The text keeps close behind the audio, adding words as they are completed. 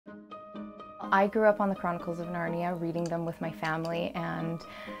I grew up on the Chronicles of Narnia, reading them with my family, and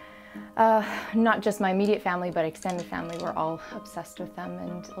not just my immediate family, but extended family were all obsessed with them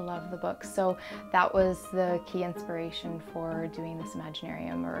and love the books. So that was the key inspiration for doing this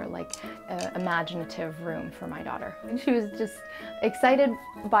Imaginarium, or like imaginative room for my daughter. And she was just excited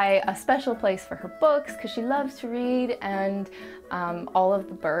by a special place for her books because she loves to read, and all of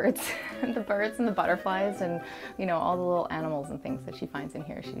the birds, the birds and the butterflies, and you know, all the little animals and things that she finds in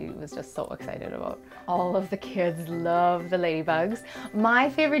here. She was just so excited about. All of the kids love the ladybugs. My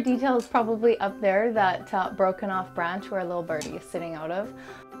favorite detail is probably up there, that broken off branch where a little birdie is sitting out of.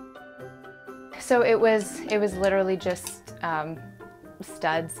 So it was literally just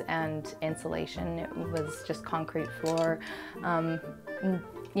studs and insulation. It was just concrete floor,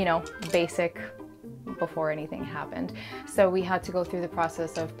 you know, basic before anything happened. So we had to go through the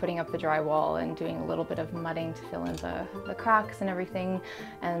process of putting up the drywall and doing a little bit of mudding to fill in the cracks and everything,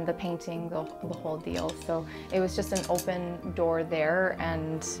 and the painting, the whole deal. So it was just an open door there,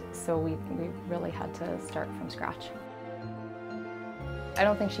 and so we really had to start from scratch. I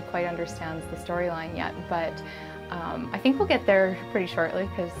don't think she quite understands the storyline yet, but I think we'll get there pretty shortly,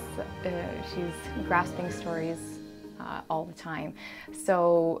 because she's grasping stories all the time.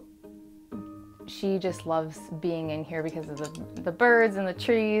 So she just loves being in here because of the birds and the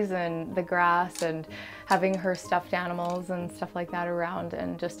trees and the grass, and having her stuffed animals and stuff like that around,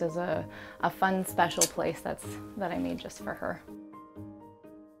 and just as a fun, special place that I made just for her.